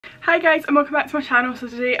Hi guys and welcome back to my channel. So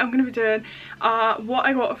today I'm going to be doing what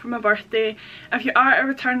I got for my birthday. If you are a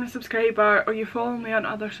returning subscriber or you follow me on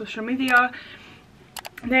other social media,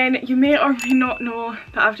 then you may or may not know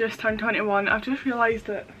that I've just turned 21. I've just realised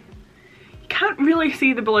that you can't really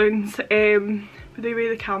see the balloons with the way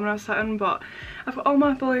the camera's sitting, but I've got all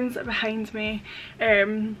my balloons behind me,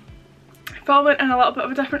 filming in a little bit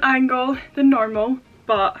of a different angle than normal,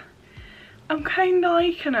 but I'm kind of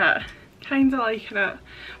liking it.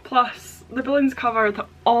 Plus the balloons cover the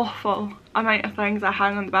awful amount of things I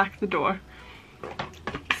hang on the back of the door.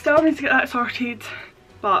 Still need to get that sorted,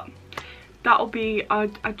 but that'll be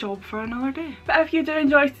a job for another day. But if you do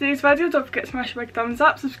enjoy today's video, don't forget to smash a big thumbs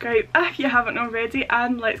up, subscribe if you haven't already,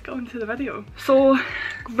 and let's get on to the video. So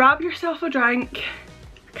grab yourself a drink.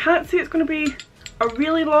 I can't say it's going to be a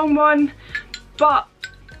really long one, but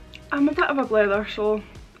I'm a bit of a blather, so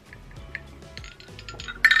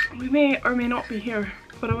we may or may not be here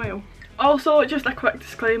for a while. Also, just a quick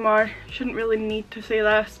disclaimer, shouldn't really need to say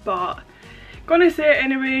this, but gonna say it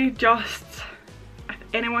anyway, just if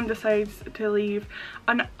anyone decides to leave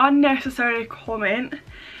an unnecessary comment,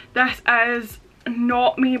 this is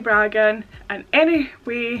not me bragging in any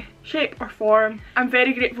way, shape or form. I'm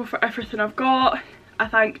very grateful for everything I've got. I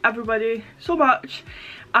thank everybody so much,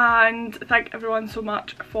 and thank everyone so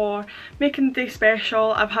much for making the day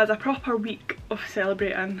special. I've had a proper week of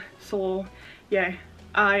celebrating, so yeah,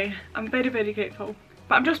 I am very, very grateful.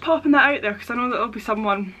 But I'm just popping that out there because I know that there'll be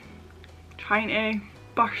someone trying to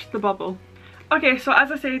burst the bubble. Okay, so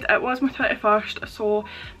as I said, it was my 21st, so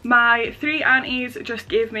my 3 aunties just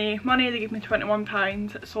gave me money. They gave me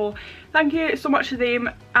 £21, so thank you so much to them.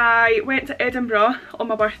 I went to Edinburgh on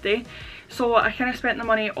my birthday, so I kind of spent the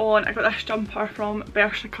money on, I got this jumper from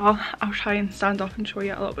Bershka. I'll try and stand up and show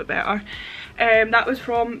you a little bit better. That was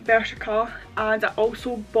from Bershka, and I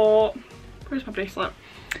also bought, where's my bracelet?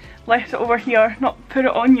 Left it over here, not put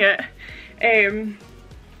it on yet.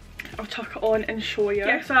 I'll tuck it on and show you.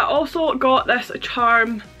 Yeah, so I also got this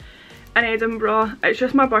charm in Edinburgh. It's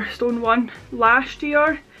just my birthstone one. Last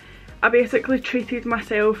year I basically treated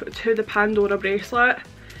myself to the Pandora bracelet.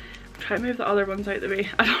 I'm trying to move the other ones out of the way.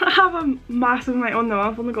 I don't have a massive amount on them,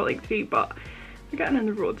 I've only got like 3, but we're getting in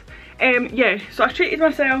the road. Yeah, so I treated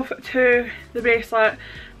myself to the bracelet.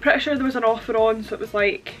 Pretty sure there was an offer on, so it was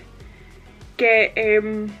like get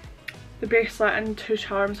the bracelet and 2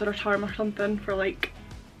 charms or a charm or something for like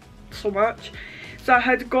so much. So I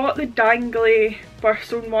had got the dangly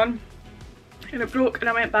birthstone one and it broke, and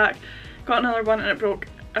I went back, got another one and it broke,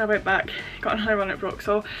 and I went back, got another one and it broke.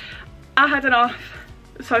 So I had enough,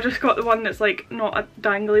 so I just got the one that's like not a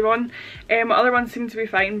dangly one. My other ones seem to be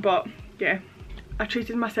fine, but yeah, I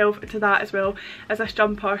treated myself to that as well as this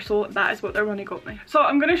jumper, so that is what their money got me. So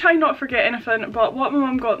I'm going to try not forget anything, but what my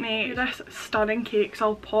mum got me, this stunning cake, so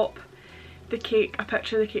I'll pop the cake, a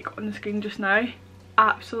picture of the cake on the screen just now.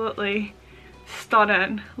 Absolutely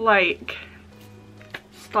stunning, like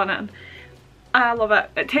stunning. I love it.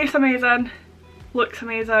 It tastes amazing, looks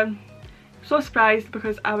amazing. So surprised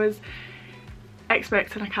because I was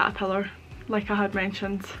expecting a caterpillar, like I had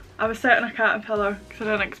mentioned. I was setting a caterpillar because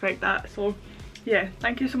I didn't expect that, so yeah,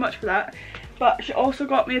 thank you so much for that. But she also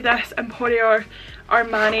got me this Emporio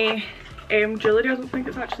Armani jewellery. I don't think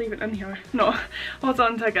it's actually even in here. No, hold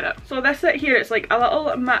on until I get it. So this set here, it's like a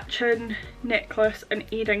little matching necklace and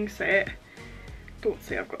earring set. Don't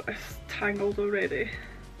say I've got this tangled already.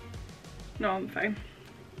 No, I'm fine.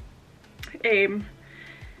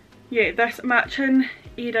 Yeah, this matching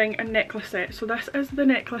earring and necklace set. So this is the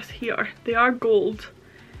necklace here. They are gold,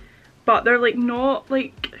 but they're like not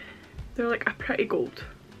like, they're like a pretty gold,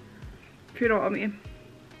 if you know what I mean.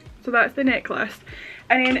 So that's the necklace.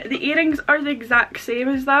 And then the earrings are the exact same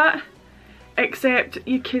as that, except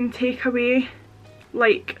you can take away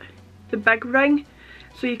like the big ring.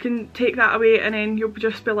 So you can take that away and then you'll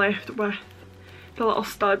just be left with the little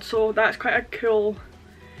stud. So that's quite a cool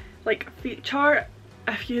like feature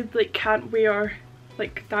if you like can't wear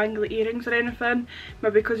like dangly earrings or anything,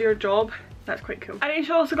 maybe because of your job. That's quite cool. And then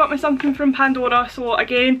she also got me something from Pandora. So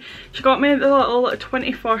again, she got me the little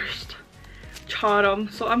 21st charm,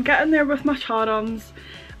 so I'm getting there with my charms.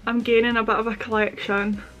 I'm gaining a bit of a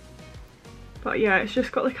collection, but yeah, it's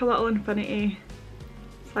just got like a little infinity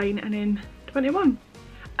sign and then 21.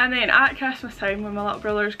 And then at Christmas time, when my little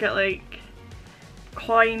brothers get like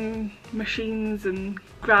coin machines and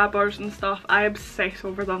grabbers and stuff, I obsess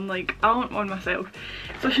over them. Like, I want one myself.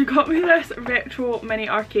 So she got me this retro mini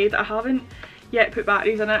arcade. I haven't yet put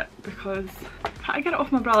batteries in it because I'm trying to get it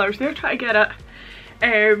off my brothers. They're trying to get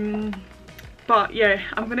it. But yeah,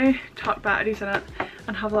 I'm gonna chuck batteries in it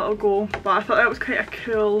and have a little go. But I thought that was quite a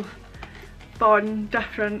fun,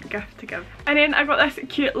 different gift to give. And then I got this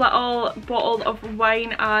cute little bottle of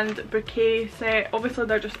wine and bouquet set. Obviously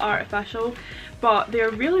they're just artificial, but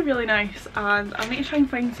they're really nice, and I need to try and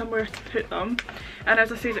find somewhere to put them. And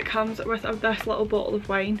as I said, it comes with this little bottle of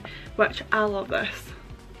wine, which I love this,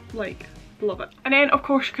 like, love it. And then of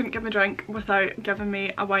course you couldn't give me a drink without giving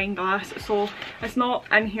me a wine glass, so it's not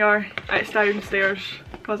in here, it's downstairs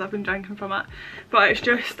because I've been drinking from it, but it's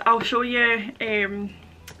just, I'll show you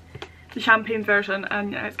the champagne version,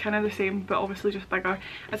 and it's kind of the same but obviously just bigger.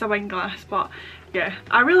 It's a wine glass, but yeah,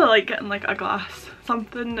 I really like getting like a glass,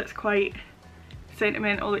 something that's quite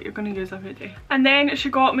sentimental that you're going to use every day. And then she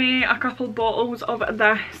got me a couple bottles of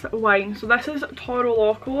this wine. So this is Toro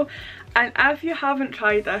Loco, and if you haven't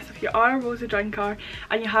tried this, if you are a rosé drinker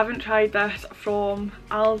and you haven't tried this from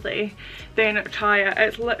Aldi, then try it.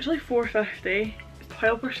 It's literally $4.50, it's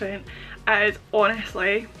 12%. It is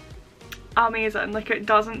honestly amazing. Like, it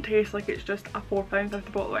doesn't taste like it's just a £4.50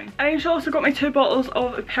 bottle of wine. And then she also got me 2 bottles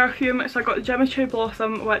of perfume. So I got the Jimmy Choo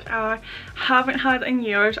Blossom, which I haven't had in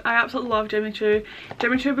years. I absolutely love Jimmy Choo.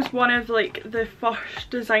 Jimmy Choo was one of like the first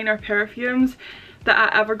designer perfumes that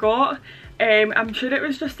I ever got. I'm sure it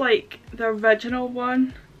was just like the original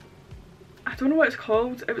one. I don't know what it's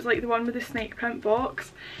called. It was like the one with the snake print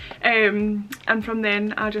box, and from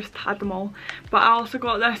then I just had them all. But I also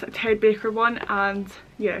got this Ted Baker one, and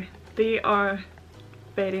yeah, they are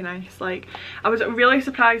very nice. Like, I was really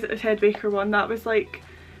surprised at the Ted Baker one. That was like,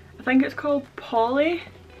 I think it's called Polly,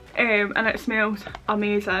 and it smells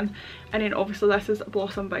amazing. And then obviously this is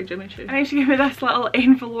Blossom by Jimmy Choo. And then she gave me this little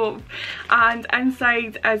envelope, and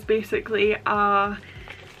inside is basically a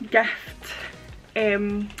gift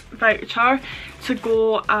voucher to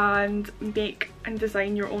go and make and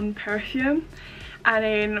design your own perfume. And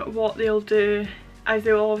then what they'll do is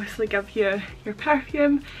they'll obviously give you your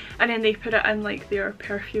perfume, and then they put it in like their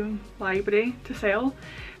perfume library to sell.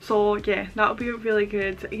 So yeah, that'll be really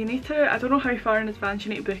good. You need to, I don't know how far in advance you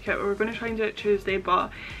need to book it. We're going to try and do it Tuesday, but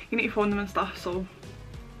you need to phone them and stuff. So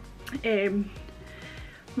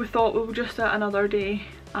we thought we'll just do it another day,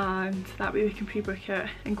 and that way we can pre-book it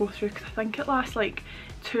and go through, because I think it lasts like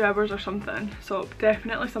 2 hours or something. So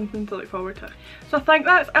definitely something to look forward to. So I think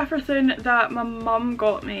that's everything that my mum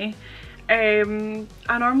got me. I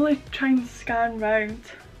normally try and scan round.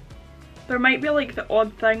 There might be like the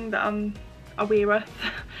odd thing that I'm away with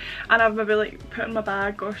and I've maybe like put in my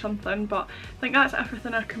bag or something, but I think that's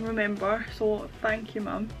everything I can remember, so thank you,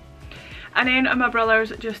 mum. And then my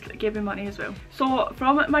brothers just gave me money as well. So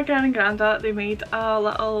from my gran and granda, they made a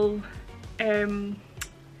little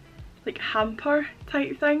like hamper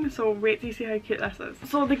type thing, so wait till you see how cute this is.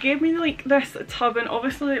 So they gave me like this tub, and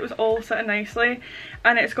obviously it was all sitting nicely,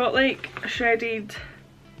 and it's got like shredded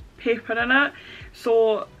paper in it,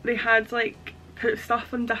 so they had like put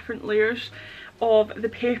stuff in different layers of the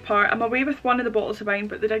paper. I'm away with one of the bottles of wine,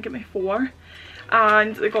 but they did get me 4,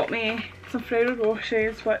 and they got me some Ferrero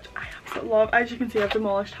Rochers, which I absolutely love. As you can see, I've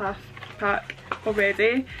demolished half pack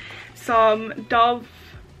already. Some Dove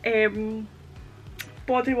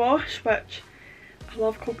body wash, which I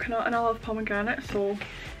love coconut and I love pomegranate, so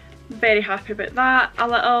very happy about that. A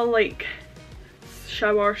little like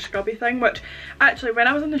shower scrubby thing, which actually when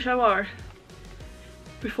I was in the shower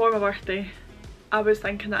before my birthday, I was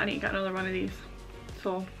thinking that I need to get another one of these,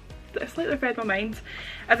 so it's slightly read my mind.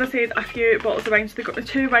 As I said, a few bottles of wine, so they got me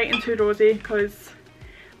 2 white and 2 rosé, because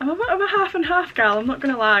I'm a bit of a half and half gal, I'm not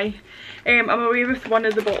gonna lie. I'm away with one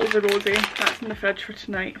of the bottles of rosé, that's in the fridge for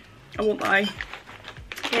tonight, I won't lie.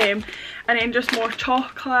 And then just more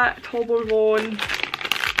chocolate, Toblerone,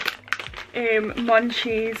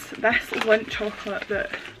 munchies, this Lindt chocolate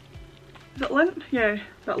that, is it Lindt? Yeah,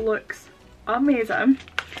 that looks amazing.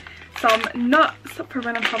 Some nuts for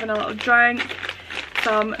when I'm having a little drink,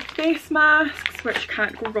 some face masks, which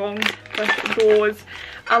can't go wrong with those,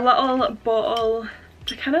 a little bottle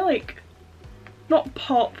to kind of like, not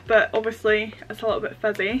pop, but obviously it's a little bit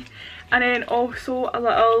fizzy, and then also a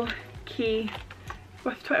little key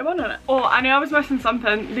with 21 on it. Oh, I knew I was missing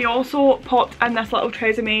something. They also popped in this little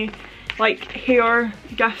Tresemme like hair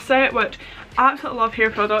gift set, which I absolutely love hair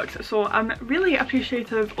products, so I'm really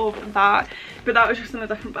appreciative of that, but that was just in a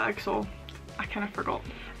different bag, so I kind of forgot.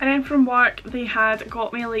 And then from work, they had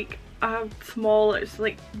got me like a small, it's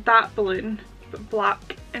like that balloon but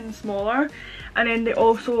black and smaller, and then they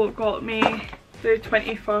also got me the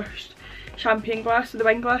 21st champagne glass. So the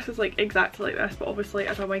wine glass is like exactly like this, but obviously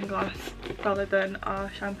it's a wine glass rather than a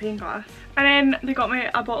champagne glass. And then they got me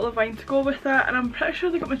a bottle of wine to go with it, and I'm pretty sure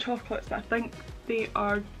they got me chocolates, but I think they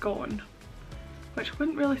are gone. which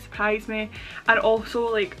wouldn't really surprise me, and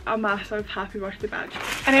also like a massive happy birthday badge.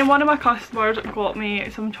 And then one of my customers got me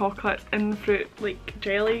some chocolates and fruit like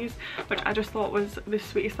jellies, which I just thought was the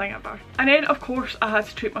sweetest thing ever. And then of course I had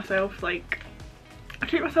to treat myself. Like, I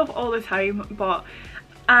treat myself all the time, but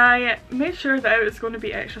I made sure that it was going to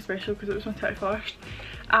be extra special because it was my 21st,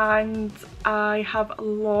 and I have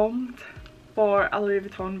longed for a Louis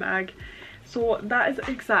Vuitton bag. So that is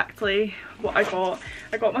exactly what I got.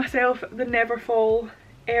 I got myself the Neverfull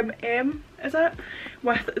MM, is it?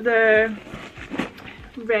 With the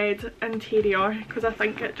red interior, because I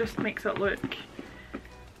think it just makes it look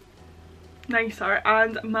nicer.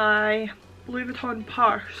 And my Louis Vuitton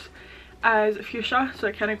purse is fuchsia, so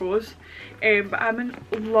it kind of goes. But I'm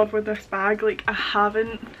in love with this bag. Like, I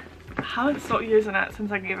haven't stopped using it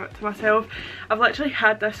since I gave it to myself. I've literally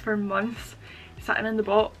had this for months, sitting in the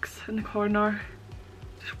box in the corner,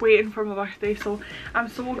 just waiting for my birthday. So I'm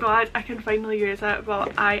so glad I can finally use it,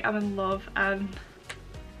 but I am in love and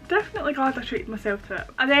definitely glad I treated myself to it.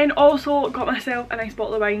 And then also got myself a nice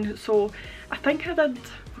bottle of wine. So I think I did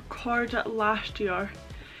record it last year,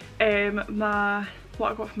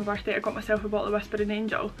 what I got for my birthday. I got myself a bottle of Whispering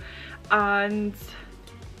Angel, and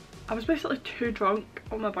I was basically too drunk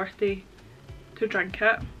on my birthday to drink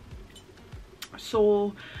it.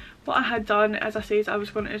 So what I had done, as I said, I was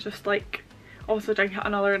going to just like also drink it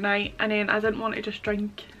another night, and then I didn't want to just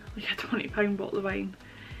drink like a £20 bottle of wine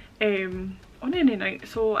on any night.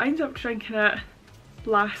 So I ended up drinking it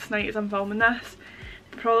last night as I'm filming this,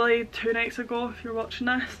 probably 2 nights ago if you're watching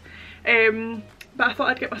this. But I thought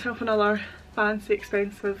I'd get myself another fancy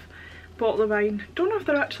expensive bottle of wine. Don't know if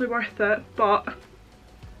they're actually worth it, but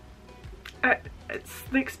it's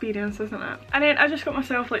the experience, isn't it? And then I just got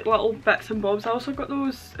myself like little bits and bobs. I also got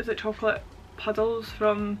those, is it chocolate puddles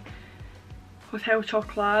from Hotel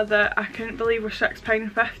Chocolat that I couldn't believe were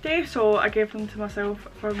 £6.50, so I gave them to myself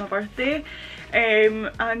for my birthday.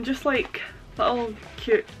 And just like little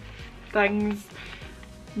cute things,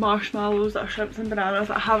 marshmallows that are shrimps and bananas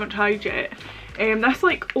that I haven't tried yet. This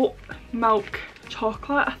like oat milk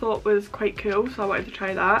chocolate I thought was quite cool, so I wanted to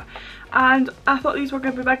try that. And I thought these were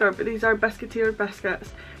going to be bigger, but these are Biscuiteer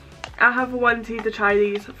biscuits. I have wanted to try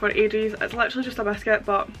these for ages. It's literally just a biscuit,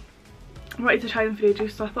 but I wanted to try them for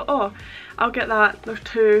ages, so I thought, oh, I'll get that. There's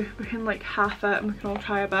 2, we can like half it and we can all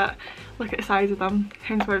try a bit. Look at the size of them,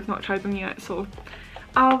 hence why I've not tried them yet. So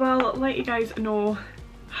I will let you guys know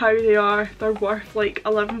how they are, if they're worth like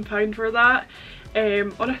 £11 for that,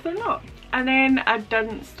 or if they're not. And then I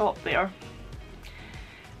didn't stop there.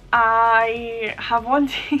 I have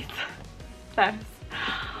wanted this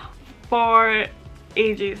for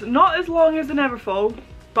ages. Not as long as the Neverfull,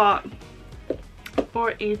 but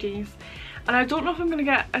for ages. And I don't know if I'm going to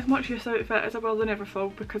get as much use out of it as I will the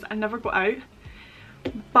Neverfull because I never go out.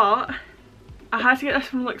 But I had to get this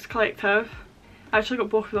from Lux Collective. I actually got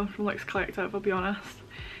both of them from Lux Collective, I'll be honest.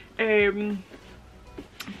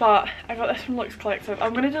 But I got this from Lux Collective.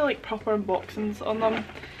 I'm going to do like proper unboxings on them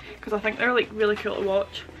because I think they're like really cool to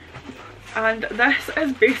watch. And this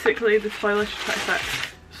is basically the Toiletry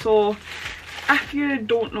 26. So if you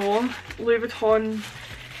don't know, Louis Vuitton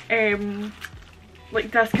like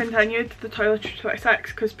discontinued the Toiletry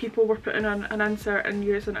 26 because people were putting in an insert and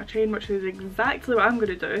using a chain, which is exactly what I'm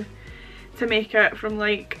going to do to make it from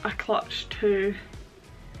like a clutch to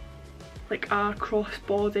like a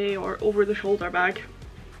crossbody or over the shoulder bag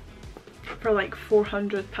for like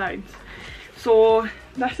 £400. So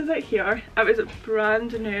this is it here. It was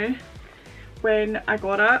brand new when I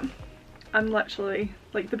got it. I'm literally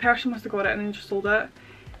like, the person must have got it and then just sold it.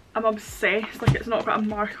 I'm obsessed. Like, it's not got a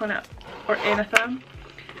mark on it or anything.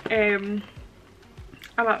 I'm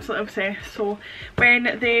absolutely obsessed. So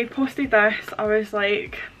when they posted this, I was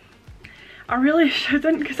like, I really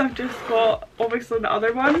shouldn't because I've just got obviously the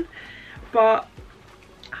other one, but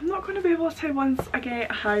I'm not going to be able to once I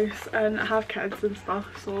get a house and have kids and stuff.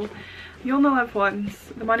 So you only live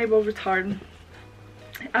once, the money will return.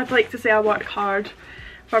 I'd like to say I work hard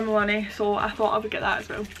for my money, so I thought I would get that as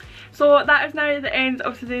well. So that is now the end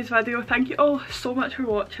of today's video. Thank you all so much for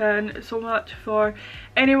watching, so much for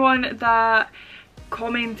anyone that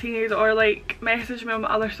commented or like messaged me on my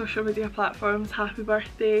other social media platforms. Happy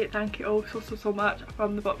birthday. Thank you all so much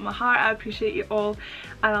from the bottom of my heart. I appreciate you all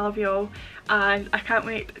and I love you all, and I can't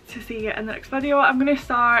wait to see you in the next video. I'm going to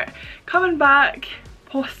start coming back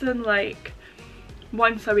posting like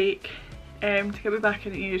once a week to get me back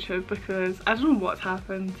into YouTube because I don't know what's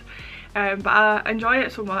happened, but I enjoy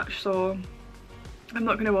it so much, so I'm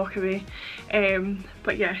not going to walk away.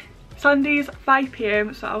 But yeah, Sundays 5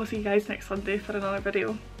 PM, so I will see you guys next Sunday for another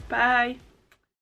video. Bye!